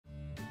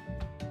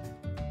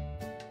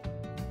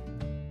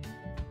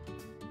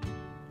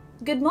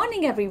Good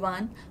morning,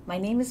 everyone. My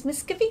name is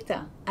Miss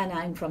Kavita, and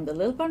I'm from the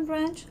Lilburn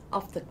branch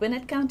of the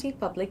Gwinnett County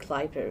Public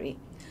Library.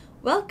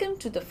 Welcome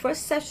to the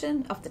first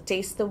session of the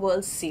Taste the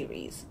World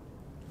series.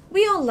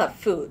 We all love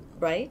food,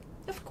 right?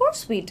 Of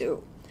course we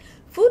do.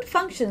 Food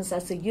functions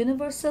as a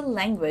universal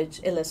language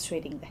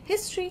illustrating the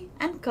history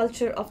and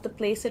culture of the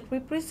place it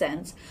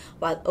represents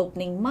while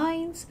opening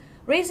minds,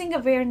 raising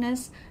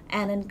awareness,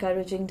 and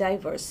encouraging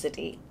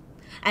diversity.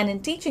 And in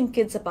teaching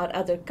kids about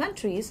other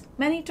countries,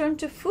 many turn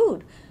to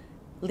food,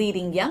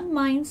 leading young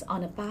minds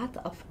on a path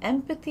of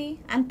empathy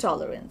and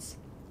tolerance.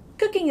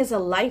 Cooking is a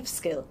life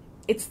skill.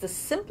 It's the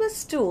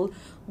simplest tool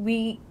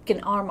we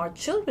can arm our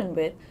children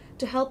with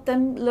to help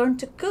them learn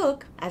to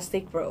cook as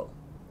they grow.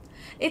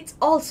 It's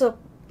also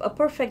a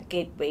perfect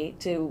gateway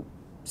to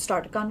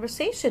start a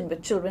conversation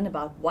with children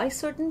about why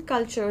certain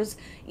cultures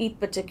eat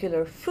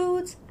particular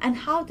foods and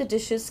how the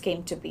dishes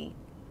came to be.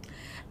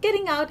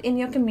 Getting out in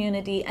your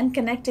community and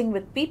connecting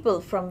with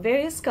people from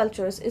various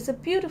cultures is a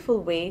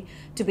beautiful way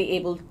to be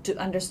able to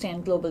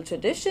understand global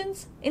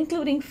traditions,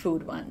 including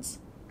food ones.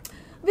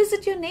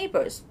 Visit your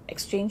neighbors,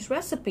 exchange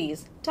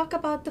recipes, talk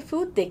about the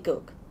food they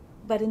cook.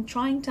 But in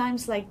trying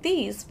times like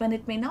these, when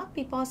it may not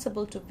be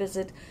possible to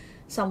visit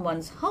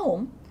someone's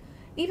home,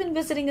 even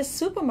visiting a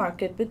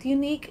supermarket with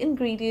unique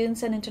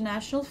ingredients and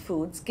international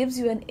foods gives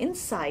you an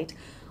insight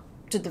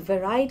to the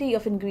variety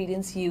of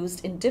ingredients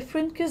used in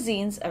different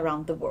cuisines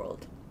around the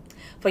world.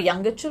 For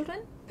younger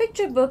children,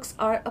 picture books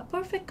are a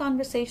perfect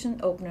conversation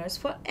openers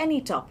for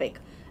any topic,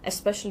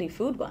 especially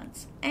food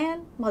ones,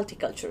 and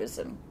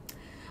multiculturalism.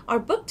 Our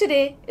book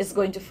today is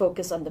going to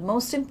focus on the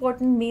most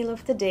important meal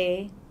of the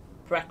day,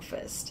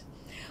 breakfast.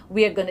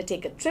 We are going to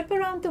take a trip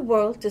around the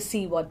world to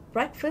see what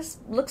breakfast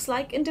looks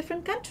like in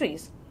different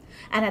countries.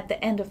 And at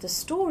the end of the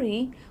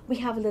story, we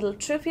have a little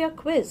trivia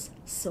quiz,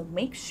 so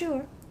make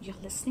sure you're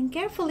listening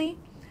carefully.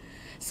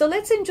 So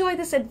let's enjoy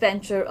this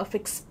adventure of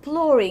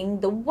exploring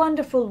the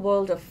wonderful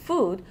world of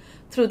food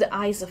through the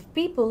eyes of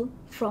people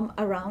from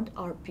around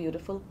our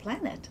beautiful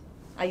planet.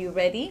 Are you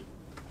ready?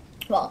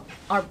 Well,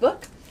 our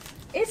book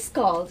is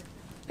called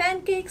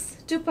Pancakes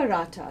to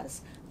Parathas,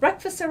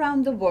 Breakfast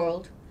Around the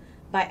World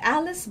by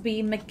Alice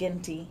B.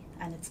 McGinty,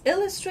 and it's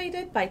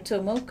illustrated by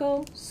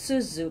Tomoko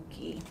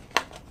Suzuki.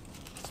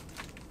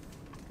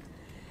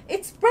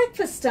 It's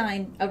breakfast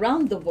time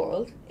around the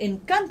world, in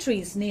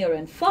countries near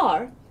and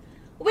far.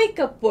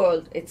 Wake up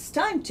world, it's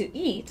time to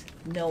eat,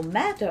 no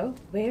matter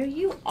where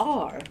you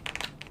are.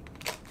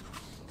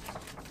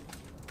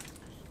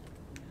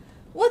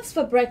 What's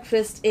for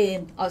breakfast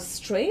in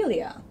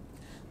Australia?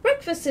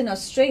 Breakfast in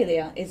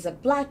Australia is a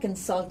black and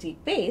salty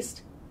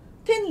paste,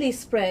 thinly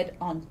spread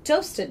on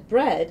toasted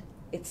bread.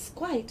 It's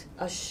quite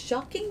a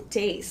shocking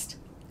taste.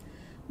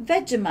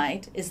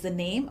 Vegemite is the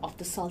name of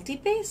the salty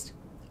paste.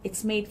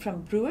 It's made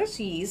from brewer's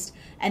yeast,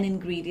 an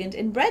ingredient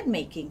in bread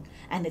making,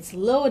 and it's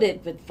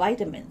loaded with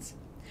vitamins.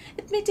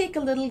 It may take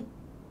a little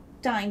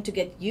time to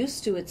get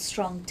used to its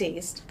strong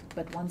taste,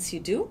 but once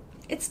you do,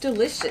 it's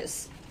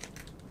delicious.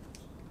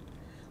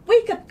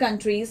 Wake up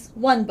countries,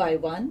 one by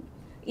one,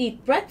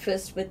 eat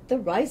breakfast with the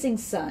rising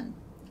sun.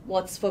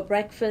 What's for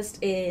breakfast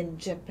in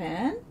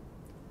Japan?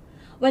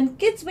 When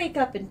kids wake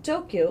up in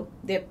Tokyo,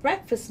 their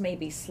breakfast may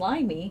be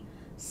slimy,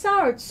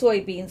 soured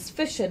soybeans,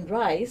 fish and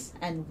rice,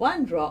 and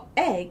one raw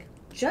egg.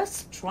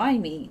 Just try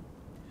me.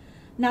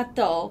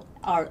 Natto,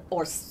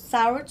 or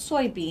soured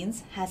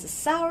soybeans, has a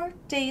sour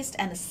taste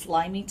and a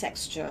slimy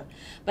texture,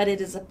 but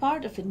it is a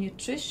part of a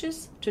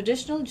nutritious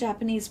traditional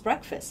Japanese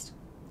breakfast.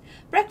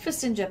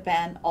 Breakfast in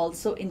Japan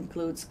also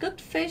includes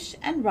cooked fish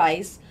and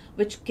rice,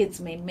 which kids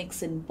may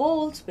mix in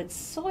bowls with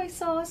soy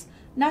sauce,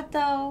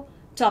 natto,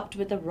 topped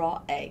with a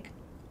raw egg.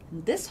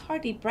 And this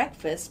hearty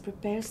breakfast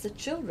prepares the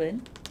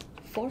children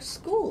for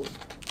school.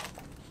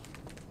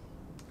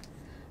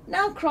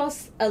 Now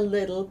cross a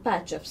little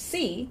patch of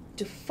sea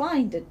to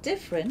find a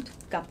different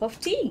cup of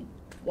tea.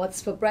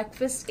 What's for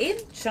breakfast in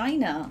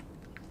China?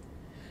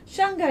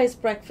 Shanghai's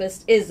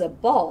breakfast is a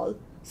ball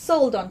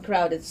sold on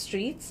crowded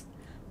streets,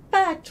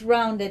 packed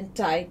round and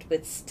tight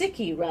with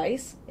sticky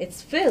rice.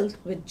 It's filled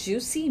with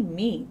juicy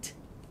meat.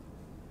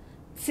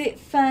 Tse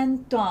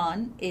fan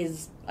tuan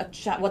is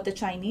what the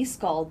Chinese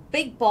call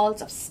big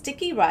balls of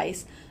sticky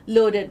rice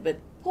loaded with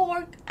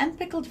pork and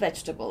pickled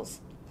vegetables.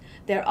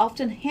 They're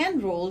often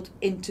hand-rolled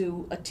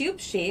into a tube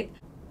shape,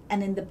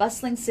 and in the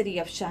bustling city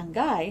of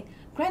Shanghai,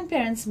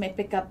 grandparents may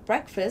pick up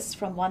breakfast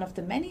from one of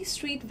the many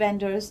street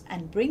vendors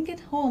and bring it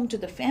home to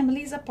the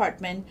family's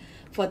apartment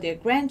for their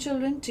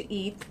grandchildren to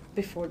eat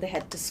before they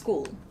head to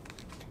school.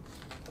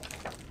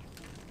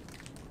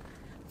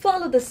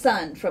 Follow the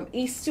sun from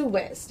east to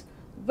west.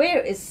 Where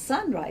is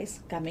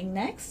sunrise coming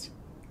next?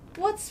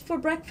 What's for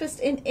breakfast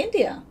in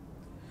India?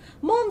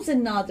 Moms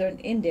in northern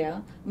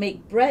India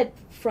make bread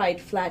fried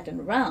flat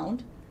and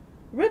round,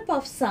 rip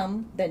off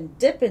some, then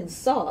dip in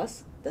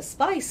sauce. The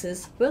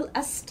spices will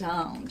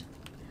astound.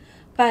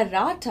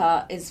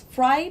 Paratha is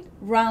fried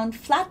round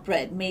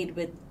flatbread made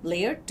with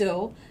layered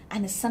dough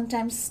and is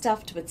sometimes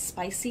stuffed with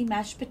spicy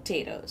mashed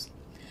potatoes.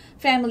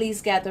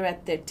 Families gather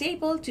at their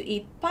table to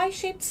eat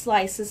pie-shaped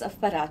slices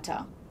of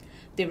paratha.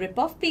 They rip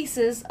off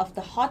pieces of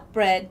the hot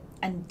bread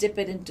and dip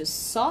it into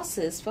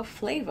sauces for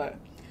flavor.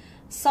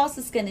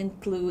 Sauces can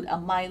include a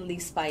mildly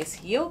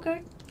spiced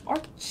yogurt or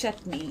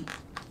chutney.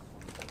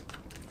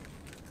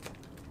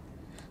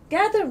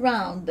 Gather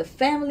round, the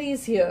family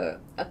is here,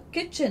 a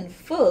kitchen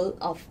full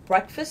of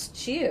breakfast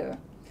cheer.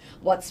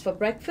 What's for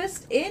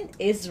breakfast in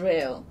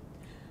Israel?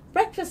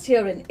 Breakfast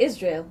here in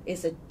Israel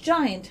is a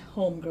giant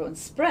homegrown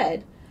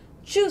spread.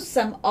 Choose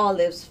some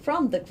olives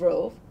from the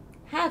grove,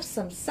 have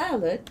some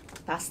salad,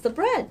 pass the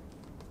bread.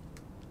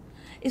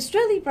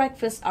 Israeli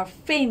breakfasts are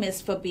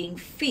famous for being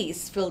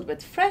feasts filled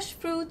with fresh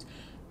fruit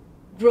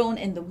grown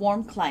in the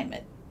warm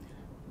climate.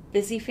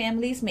 Busy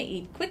families may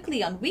eat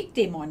quickly on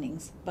weekday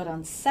mornings, but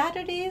on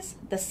Saturdays,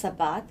 the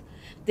Sabbath,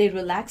 they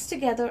relax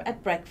together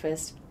at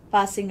breakfast,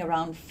 passing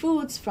around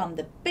foods from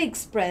the big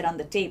spread on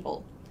the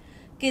table.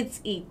 Kids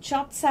eat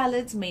chopped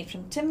salads made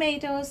from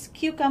tomatoes,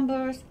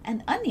 cucumbers,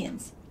 and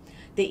onions.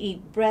 They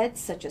eat breads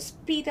such as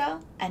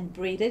pita and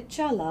braided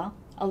challah,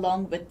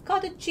 along with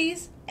cottage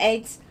cheese,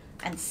 eggs,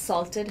 and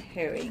salted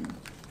herring.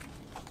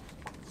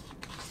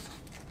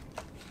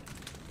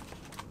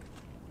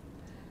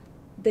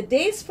 The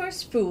day's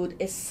first food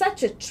is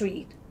such a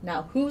treat.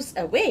 Now who's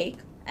awake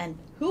and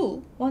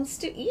who wants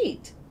to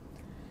eat?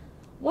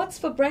 What's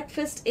for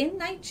breakfast in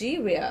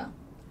Nigeria?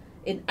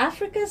 In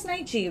Africa's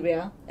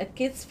Nigeria, a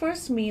kid's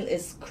first meal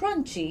is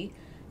crunchy,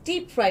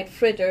 deep-fried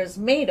fritters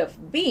made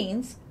of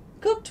beans,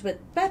 cooked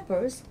with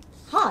peppers,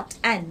 hot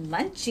and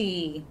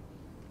munchy.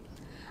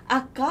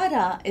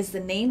 Akara is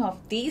the name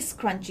of these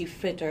crunchy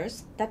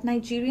fritters that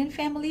Nigerian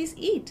families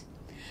eat.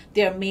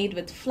 They are made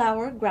with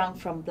flour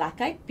ground from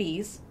black-eyed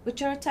peas,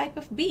 which are a type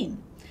of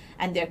bean,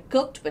 and they're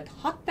cooked with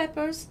hot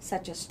peppers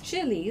such as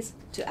chilies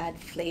to add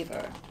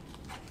flavor.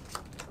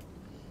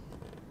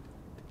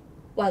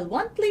 While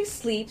one place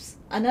sleeps,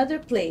 another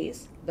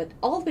plays, but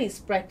always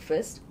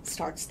breakfast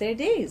starts their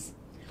days.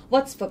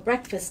 What's for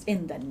breakfast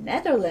in the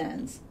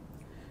Netherlands?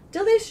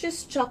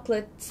 Delicious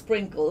chocolate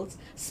sprinkles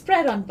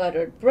spread on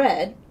buttered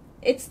bread.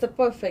 It's the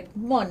perfect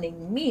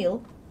morning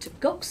meal to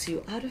coax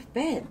you out of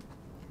bed.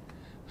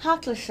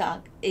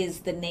 Haklashak is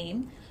the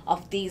name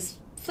of these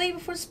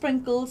flavorful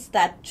sprinkles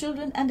that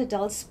children and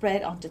adults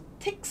spread onto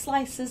thick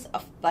slices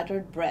of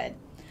buttered bread.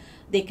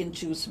 They can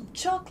choose from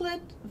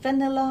chocolate,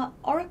 vanilla,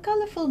 or a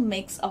colorful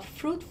mix of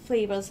fruit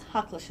flavors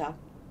haklashak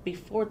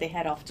before they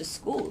head off to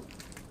school.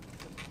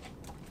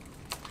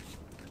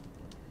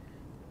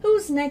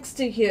 Who's next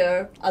to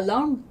hear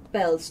alarm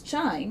bells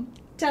chime,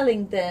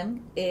 telling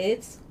them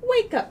it's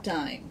wake-up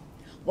time?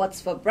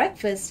 What's for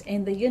breakfast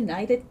in the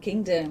United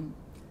Kingdom?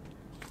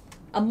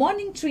 A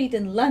morning treat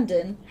in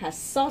London has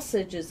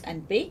sausages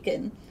and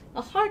bacon,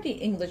 a hearty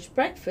English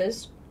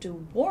breakfast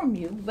to warm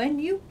you when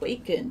you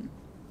waken.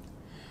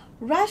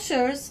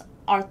 Rashers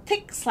are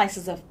thick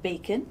slices of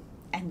bacon,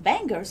 and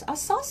bangers are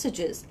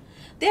sausages.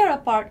 They are a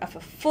part of a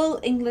full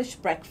English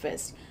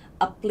breakfast,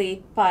 a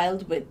plate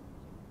piled with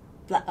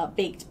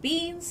baked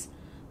beans,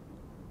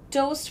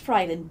 toast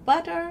fried in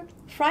butter,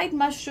 fried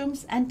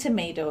mushrooms and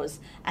tomatoes,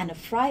 and a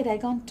fried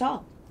egg on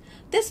top.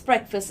 This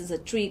breakfast is a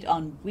treat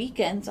on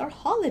weekends or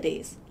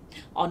holidays.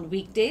 On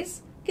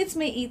weekdays, kids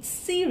may eat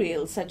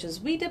cereal such as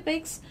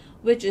Weetabix,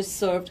 which is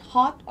served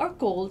hot or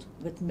cold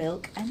with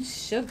milk and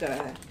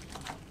sugar.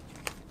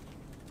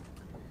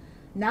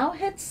 Now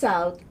head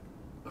south,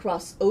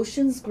 cross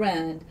oceans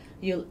grand,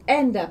 you'll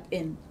end up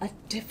in a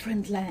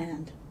different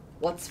land.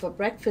 What's for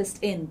breakfast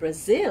in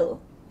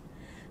Brazil?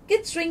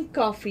 Kids drink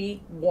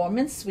coffee, warm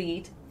and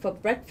sweet, for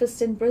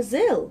breakfast in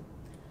Brazil.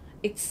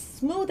 It's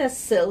smooth as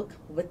silk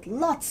with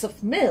lots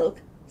of milk.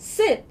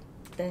 Sip,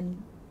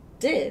 then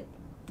dip,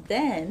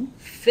 then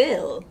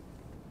fill.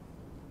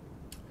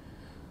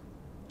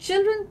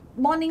 Children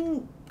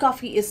morning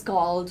coffee is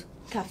called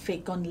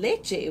café con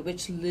leche,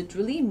 which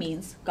literally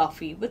means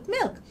coffee with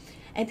milk.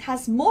 It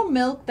has more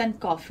milk than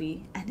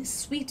coffee and is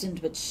sweetened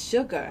with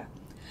sugar.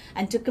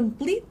 And to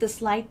complete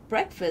this light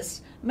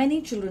breakfast,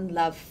 many children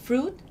love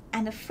fruit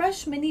and a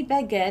fresh mini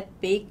baguette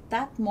baked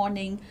that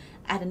morning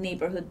at a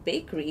neighborhood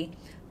bakery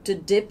to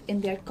dip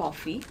in their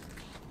coffee.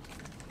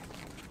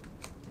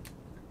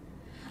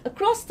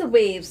 Across the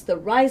waves, the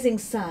rising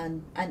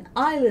sun, an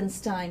island's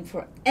time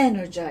for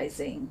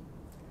energizing.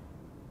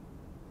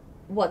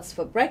 What's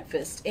for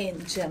breakfast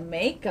in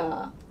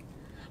Jamaica?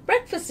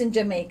 Breakfast in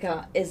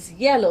Jamaica is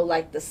yellow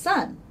like the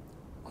sun.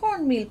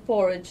 Cornmeal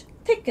porridge,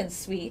 thick and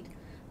sweet.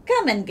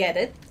 Come and get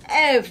it,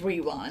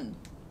 everyone.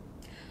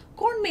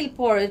 Cornmeal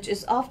porridge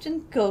is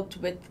often cooked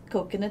with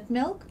coconut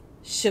milk,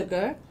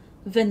 sugar,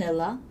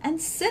 vanilla,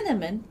 and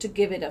cinnamon to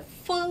give it a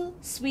full,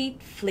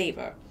 sweet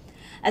flavor.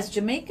 As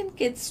Jamaican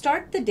kids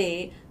start the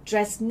day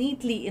dressed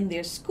neatly in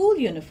their school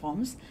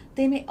uniforms,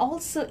 they may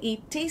also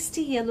eat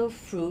tasty yellow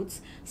fruits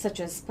such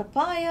as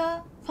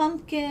papaya,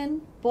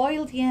 pumpkin,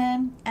 boiled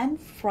yam, and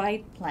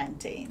fried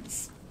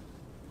plantains.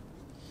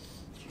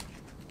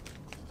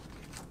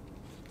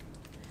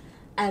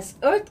 As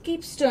Earth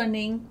keeps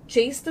turning,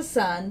 chase the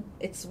sun,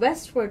 its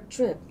westward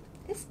trip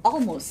is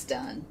almost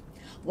done.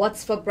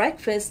 What's for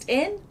breakfast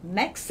in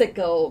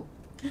Mexico?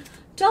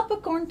 Top a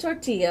corn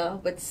tortilla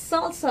with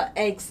salsa,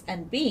 eggs,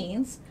 and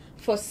beans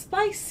for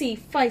spicy,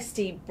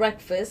 feisty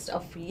breakfast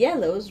of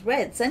yellows,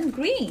 reds, and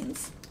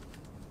greens.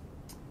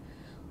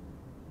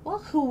 Well,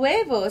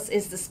 huevos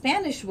is the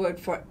Spanish word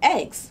for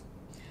eggs.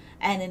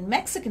 And in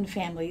Mexican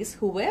families,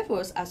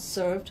 huevos are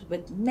served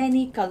with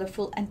many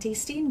colorful and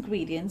tasty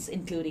ingredients,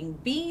 including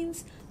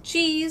beans,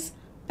 cheese,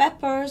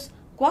 peppers,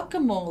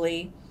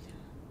 guacamole,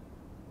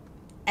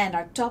 and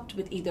are topped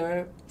with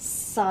either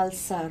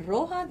salsa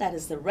roja, that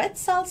is the red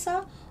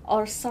salsa,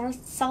 or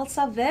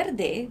salsa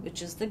verde,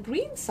 which is the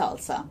green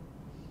salsa.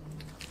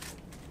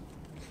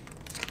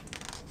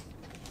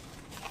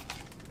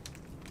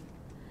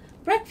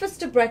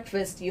 Breakfast to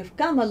breakfast, you've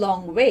come a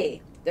long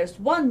way. There's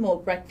one more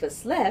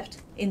breakfast left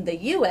in the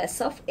US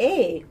of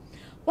A.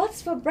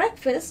 What's for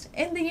breakfast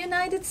in the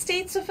United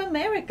States of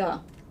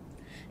America?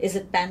 Is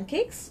it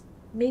pancakes?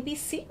 Maybe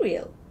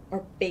cereal?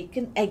 Or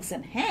bacon, eggs,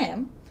 and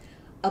ham?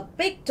 A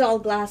big tall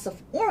glass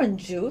of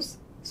orange juice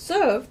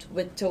served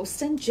with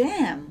toast and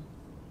jam.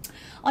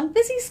 On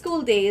busy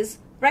school days,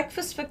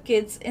 breakfast for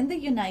kids in the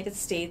United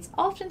States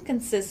often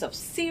consists of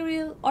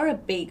cereal or a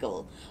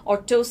bagel,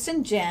 or toast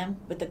and jam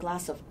with a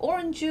glass of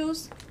orange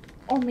juice,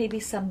 or maybe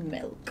some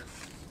milk.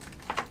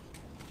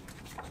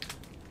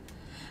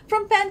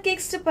 From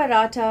pancakes to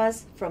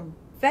parathas, from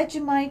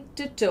Vegemite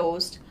to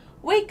toast,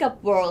 wake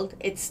up world,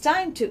 it's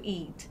time to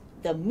eat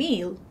the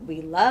meal we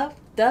love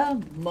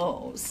the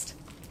most.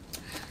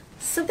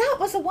 So that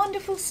was a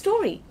wonderful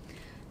story.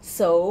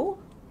 So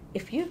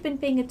if you've been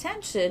paying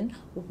attention,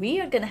 we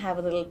are going to have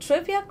a little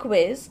trivia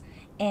quiz,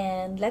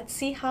 and let's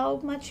see how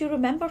much you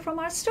remember from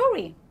our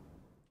story.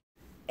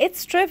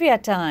 It's trivia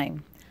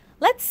time.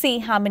 Let's see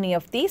how many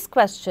of these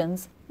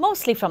questions,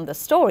 mostly from the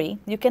story,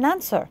 you can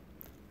answer.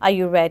 Are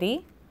you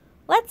ready?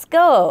 Let's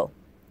go.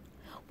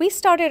 We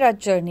started our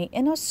journey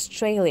in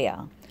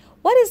Australia.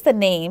 What is the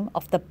name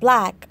of the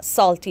black,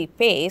 salty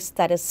paste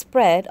that is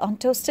spread on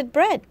toasted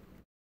bread?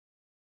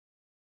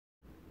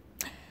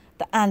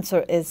 The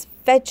answer is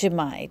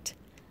Vegemite.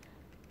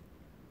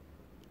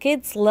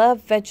 Kids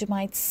love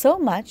Vegemite so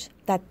much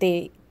that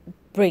they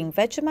bring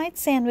Vegemite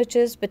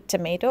sandwiches with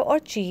tomato or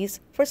cheese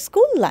for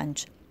school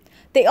lunch.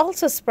 They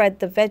also spread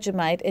the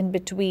Vegemite in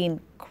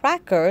between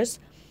crackers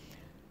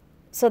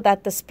so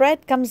that the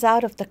spread comes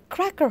out of the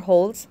cracker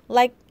holes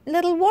like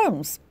little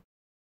worms.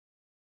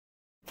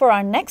 For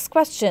our next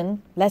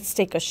question, let's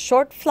take a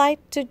short flight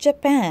to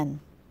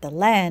Japan, the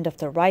land of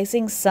the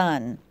rising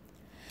sun.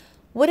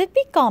 Would it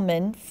be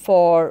common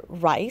for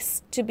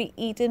rice to be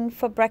eaten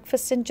for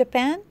breakfast in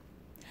Japan?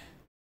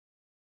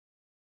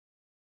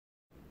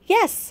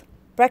 Yes,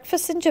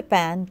 breakfast in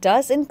Japan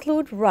does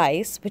include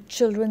rice, which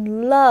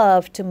children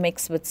love to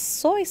mix with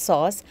soy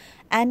sauce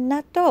and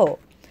natto,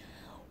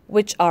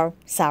 which are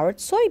soured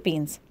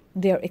soybeans.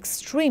 They are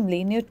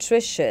extremely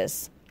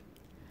nutritious.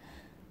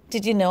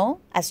 Did you know,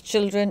 as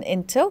children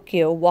in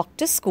Tokyo walk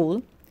to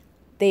school,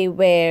 they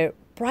wear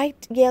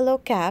bright yellow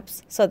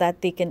caps so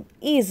that they can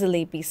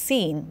easily be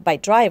seen by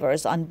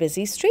drivers on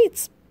busy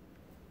streets?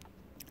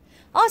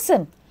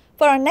 Awesome!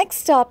 For our next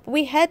stop,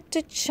 we head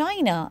to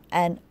China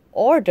and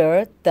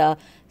order the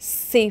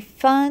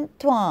Seifan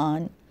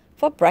Tuan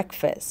for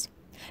breakfast.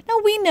 Now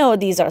we know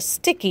these are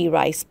sticky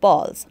rice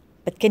balls,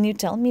 but can you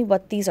tell me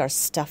what these are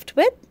stuffed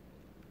with?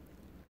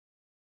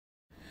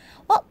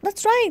 Well,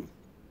 that's right.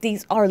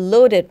 These are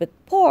loaded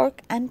with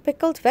pork and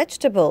pickled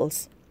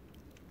vegetables.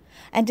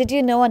 And did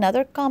you know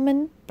another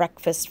common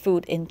breakfast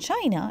food in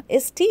China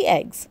is tea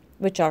eggs,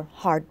 which are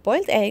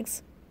hard-boiled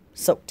eggs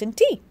soaked in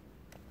tea.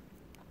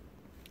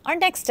 Our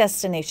next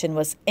destination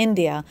was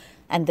India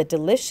and the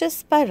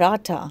delicious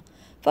paratha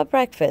for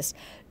breakfast.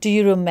 Do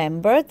you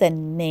remember the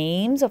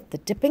names of the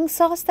dipping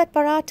sauce that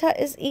paratha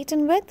is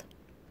eaten with?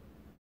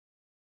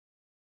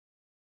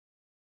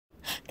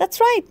 That's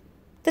right.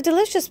 The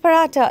delicious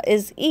paratha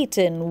is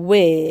eaten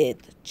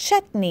with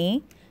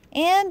chutney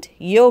and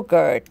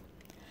yogurt.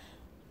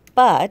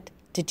 But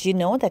did you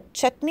know that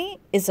chutney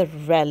is a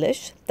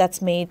relish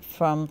that's made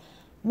from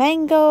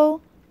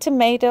mango,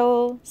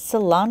 tomato,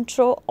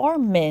 cilantro, or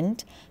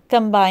mint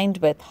combined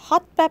with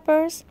hot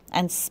peppers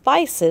and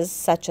spices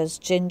such as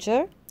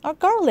ginger or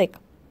garlic?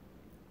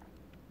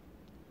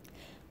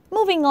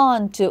 Moving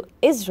on to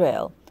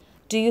Israel,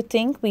 do you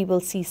think we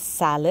will see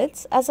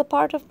salads as a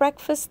part of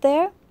breakfast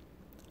there?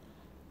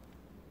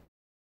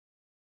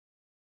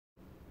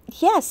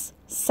 Yes,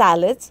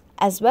 salads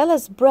as well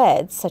as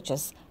breads such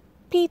as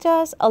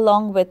pitas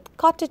along with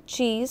cottage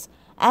cheese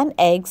and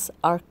eggs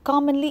are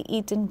commonly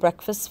eaten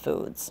breakfast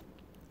foods.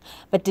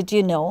 But did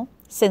you know,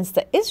 since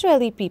the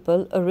Israeli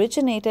people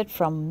originated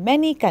from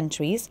many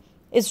countries,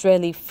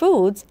 Israeli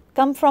foods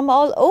come from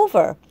all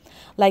over,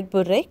 like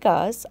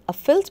burekas, a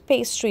filled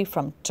pastry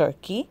from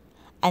Turkey,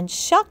 and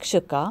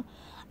shakshuka,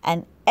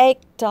 an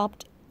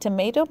egg-topped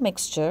tomato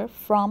mixture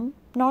from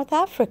North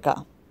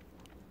Africa.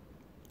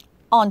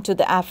 On to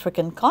the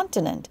African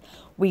continent,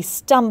 we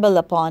stumble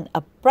upon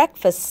a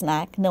breakfast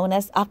snack known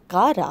as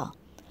akara.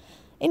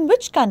 In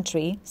which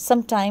country,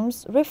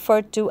 sometimes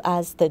referred to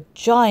as the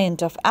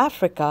giant of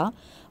Africa,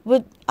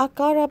 would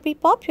akara be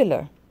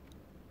popular?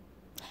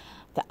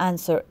 The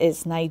answer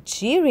is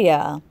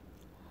Nigeria.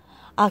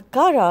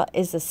 Akara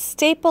is a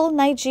staple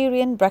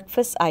Nigerian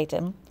breakfast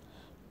item,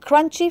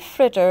 crunchy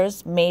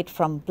fritters made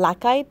from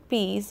black-eyed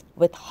peas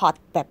with hot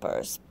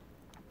peppers.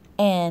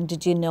 And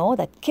did you know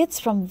that kids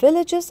from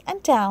villages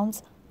and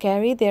towns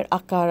carry their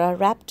akara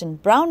wrapped in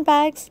brown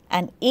bags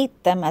and eat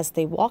them as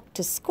they walk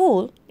to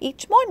school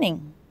each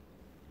morning?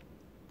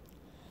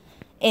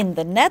 In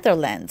the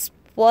Netherlands,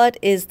 what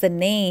is the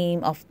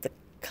name of the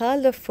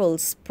colorful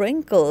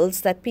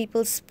sprinkles that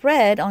people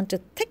spread onto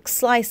thick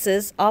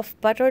slices of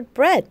buttered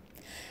bread?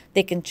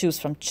 They can choose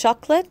from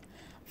chocolate,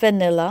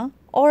 vanilla,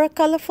 or a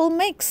colorful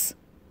mix.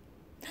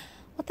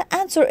 Well, the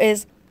answer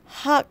is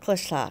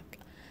hagelslag.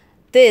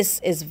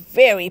 This is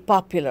very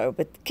popular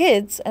with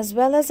kids as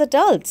well as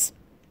adults.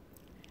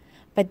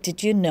 But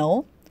did you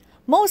know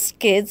most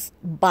kids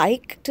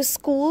bike to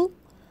school?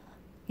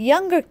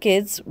 Younger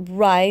kids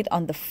ride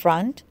on the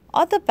front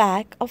or the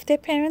back of their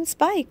parents'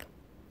 bike.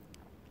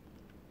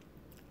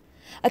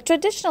 A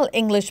traditional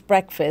English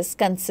breakfast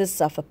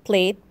consists of a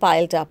plate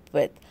piled up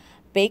with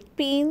baked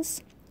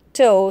beans,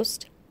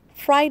 toast,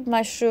 fried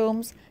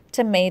mushrooms,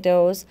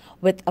 tomatoes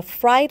with a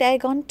fried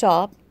egg on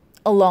top,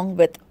 along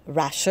with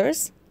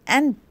rashers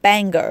and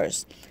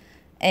bangers.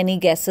 Any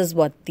guesses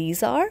what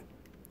these are?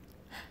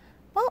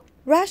 Well,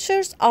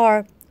 rashers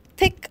are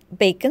thick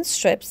bacon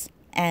strips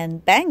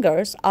and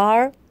bangers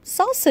are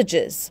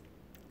sausages.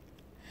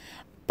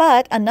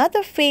 But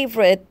another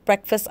favorite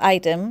breakfast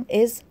item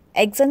is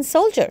eggs and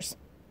soldiers.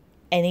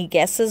 Any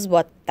guesses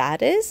what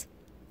that is?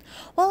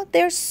 Well,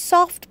 they're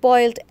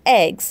soft-boiled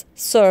eggs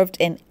served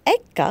in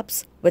egg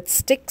cups with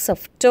sticks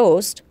of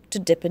toast to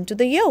dip into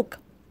the yolk.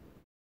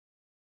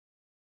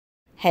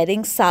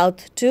 Heading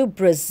south to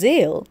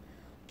Brazil,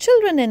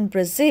 children in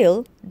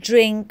Brazil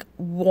drink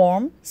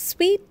warm,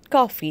 sweet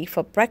coffee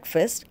for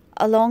breakfast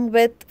along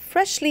with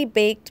freshly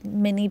baked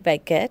mini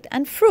baguette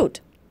and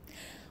fruit.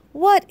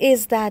 What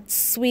is that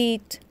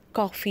sweet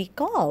coffee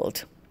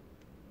called?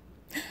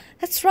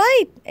 That's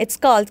right, it's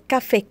called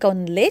café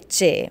con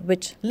leche,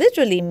 which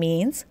literally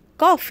means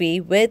coffee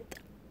with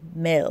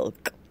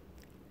milk.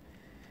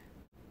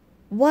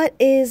 What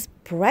is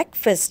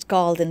breakfast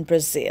called in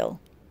Brazil?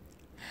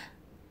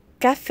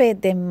 Café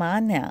de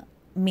manhã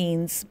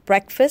means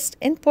breakfast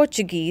in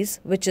Portuguese,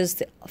 which is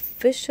the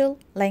official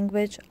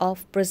language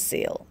of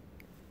Brazil.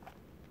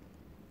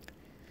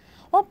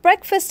 Well,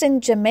 breakfast in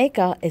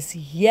Jamaica is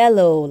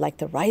yellow like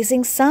the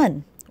rising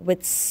sun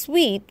with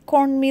sweet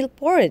cornmeal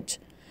porridge.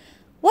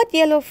 What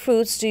yellow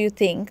fruits do you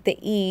think they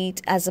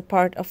eat as a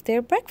part of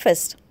their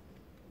breakfast?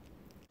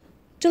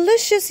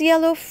 Delicious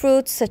yellow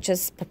fruits such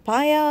as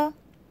papaya,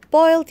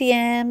 boiled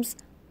yams,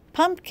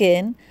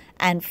 pumpkin,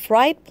 and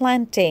fried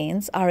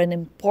plantains are an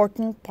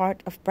important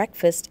part of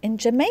breakfast in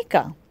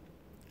Jamaica.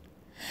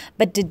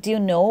 But did you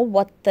know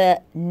what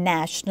the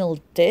national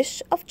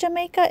dish of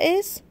Jamaica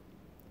is?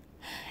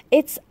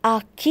 It's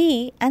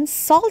ackee and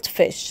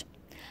saltfish.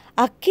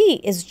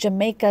 Ackee is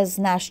Jamaica's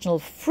national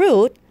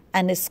fruit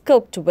and is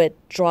cooked with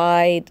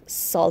dried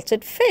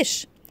salted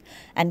fish.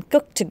 And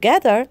cooked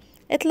together,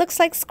 it looks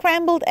like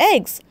scrambled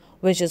eggs,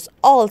 which is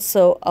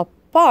also a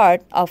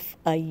part of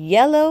a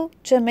yellow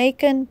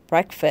Jamaican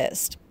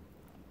breakfast.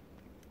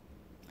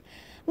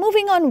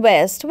 Moving on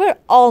west, we're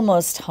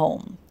almost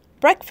home.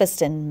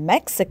 Breakfast in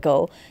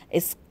Mexico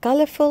is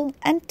colorful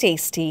and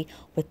tasty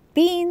with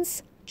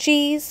beans,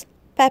 cheese,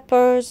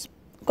 peppers,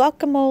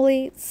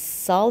 guacamole,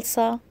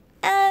 salsa,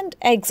 and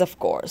eggs, of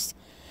course.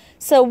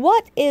 So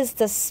what is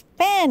the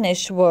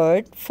Spanish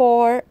word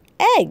for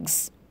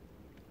eggs?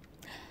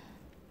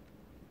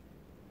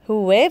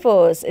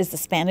 Huevos is the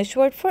Spanish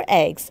word for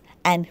eggs,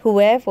 and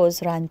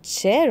huevos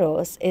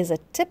rancheros is a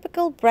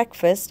typical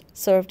breakfast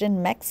served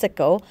in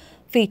Mexico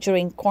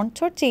featuring corn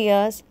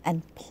tortillas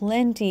and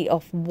plenty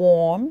of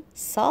warm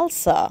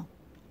salsa.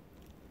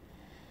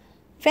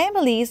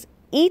 Families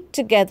eat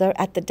together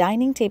at the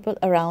dining table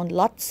around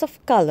lots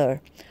of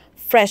color,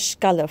 fresh,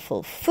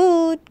 colorful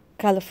food,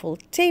 colorful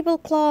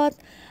tablecloth,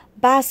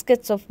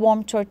 baskets of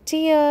warm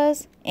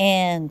tortillas,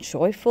 and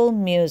joyful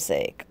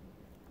music.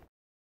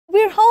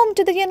 We're home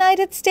to the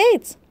United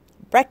States.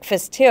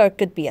 Breakfast here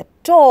could be a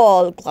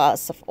tall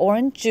glass of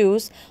orange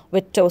juice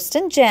with toast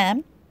and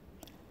jam.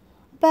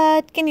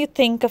 But can you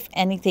think of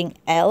anything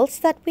else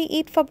that we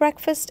eat for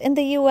breakfast in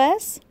the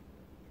US?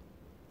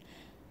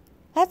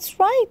 That's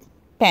right.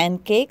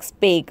 Pancakes,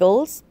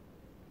 bagels,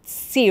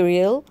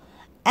 cereal,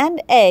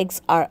 and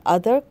eggs are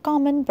other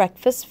common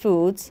breakfast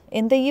foods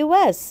in the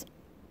US.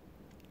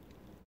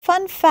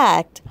 Fun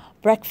fact,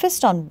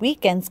 breakfast on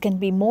weekends can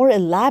be more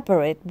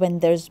elaborate when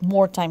there's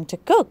more time to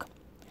cook.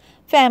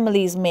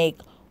 Families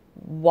make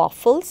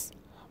waffles,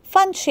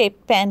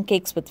 fun-shaped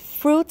pancakes with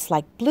fruits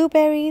like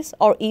blueberries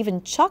or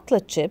even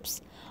chocolate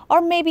chips, or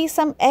maybe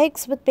some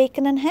eggs with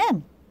bacon and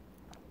ham.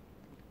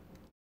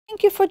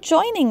 Thank you for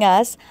joining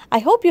us. I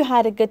hope you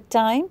had a good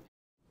time.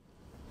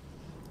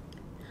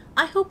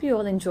 I hope you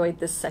all enjoyed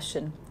this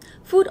session.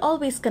 Food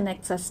always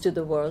connects us to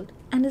the world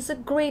and is a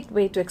great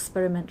way to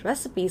experiment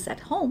recipes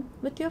at home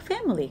with your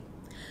family.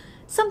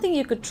 Something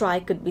you could try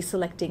could be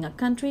selecting a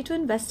country to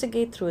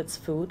investigate through its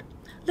food.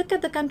 Look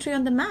at the country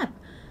on the map.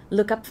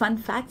 Look up fun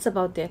facts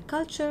about their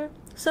culture,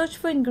 search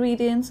for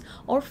ingredients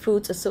or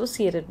foods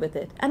associated with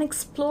it, and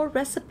explore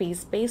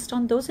recipes based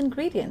on those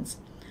ingredients.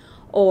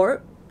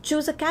 Or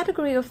choose a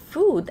category of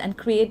food and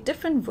create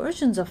different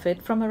versions of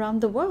it from around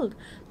the world,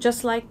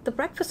 just like the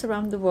breakfast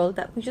around the world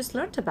that we just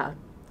learned about.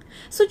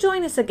 So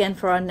join us again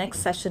for our next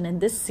session in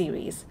this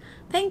series.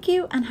 Thank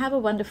you and have a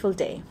wonderful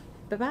day.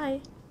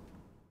 Bye-bye.